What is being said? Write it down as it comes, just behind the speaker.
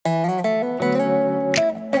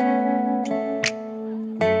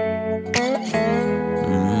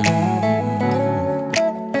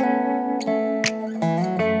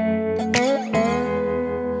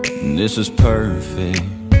this is perfect.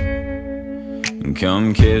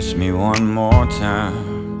 Come kiss me one more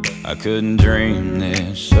time. I couldn't dream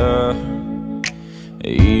this up,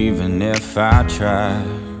 even if I tried.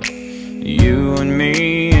 You and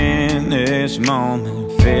me in this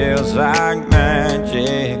moment feels like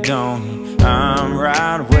magic, don't it? I'm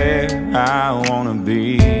right where I wanna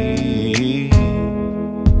be.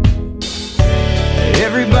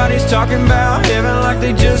 Everybody's talking about heaven like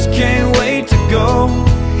they just can't wait to go,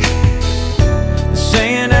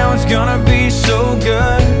 saying how it's gonna be so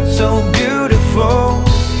good, so beautiful.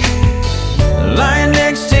 Lying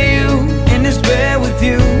next to you, in this bed with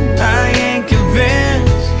you, I ain't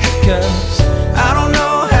convinced. 'Cause I don't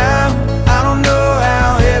know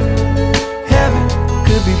how heaven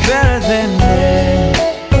could be better than this.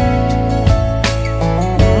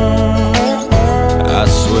 I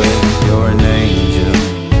swear you're an angel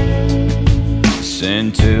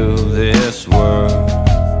sent to this world.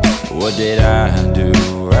 What did I do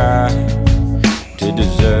right to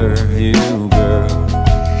deserve you, girl?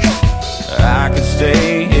 I could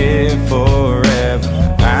stay here forever.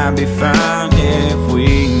 I'd be fine if we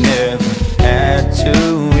never had to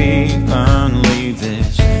even leave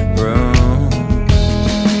this room.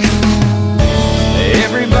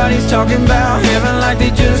 Everybody's talking about heaven like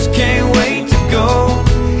they just can't wait to go,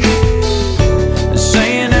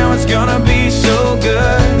 saying how it's gonna be so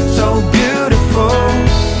good, so beautiful.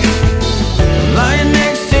 Lying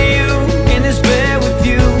next to you, in this bed with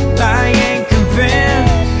you, I ain't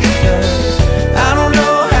convinced. 'Cause I don't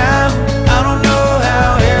know how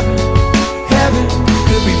heaven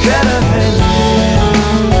could be better than this.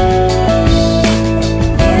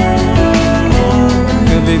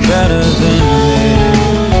 Could be better than this.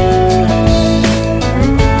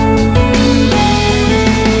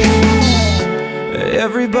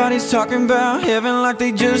 Everybody's talking about heaven like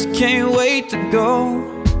they just can't wait to go,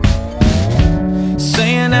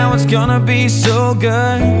 saying how it's gonna be so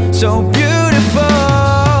good, so beautiful.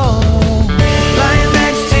 Lying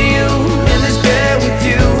next to you, in this bed with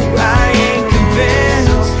you, I ain't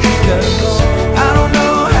convinced. 'Cause I don't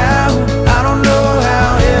know how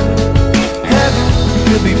heaven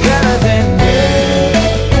could be better than this.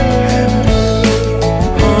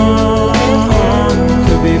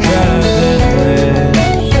 Could be better than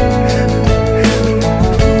this.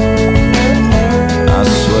 I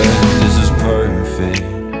swear this is perfect.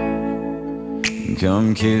 Come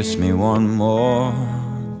kiss me one more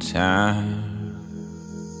time.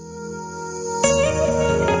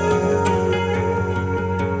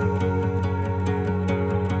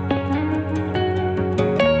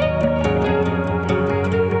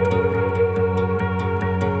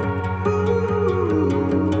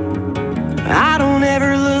 I don't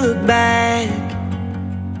ever look back.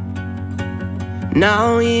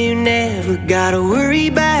 No, you never gotta worry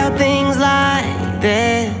about things like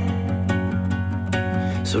that.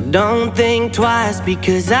 So don't think twice,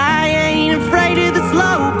 because I ain't afraid of the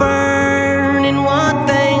slow burn. And one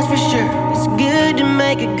thing's for sure, it's good to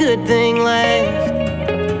make a good thing last.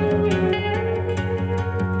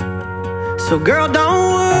 So girl, don't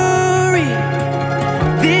worry,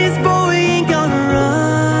 this boy ain't gonna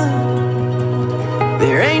run.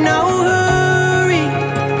 There ain't no hurry,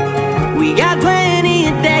 we got plenty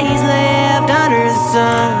of days left under the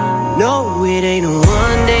sun. No, it ain't a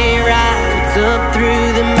one-day ride. It's up through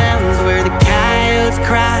the mountains where the coyotes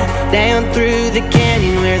cry, down through the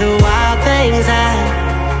canyon where the wild things hide,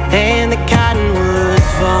 and the cottonwoods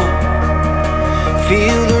fall.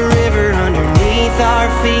 Feel the river underneath our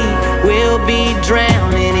feet. We'll be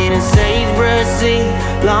drowning in a sagebrush sea,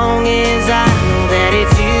 long as I know that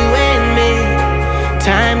it's you and me.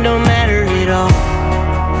 Time don't matter at all.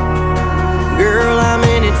 Girl, I'm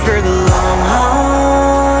in it for the long haul.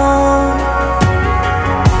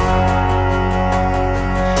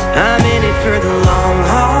 I'm in it for the long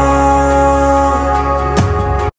haul.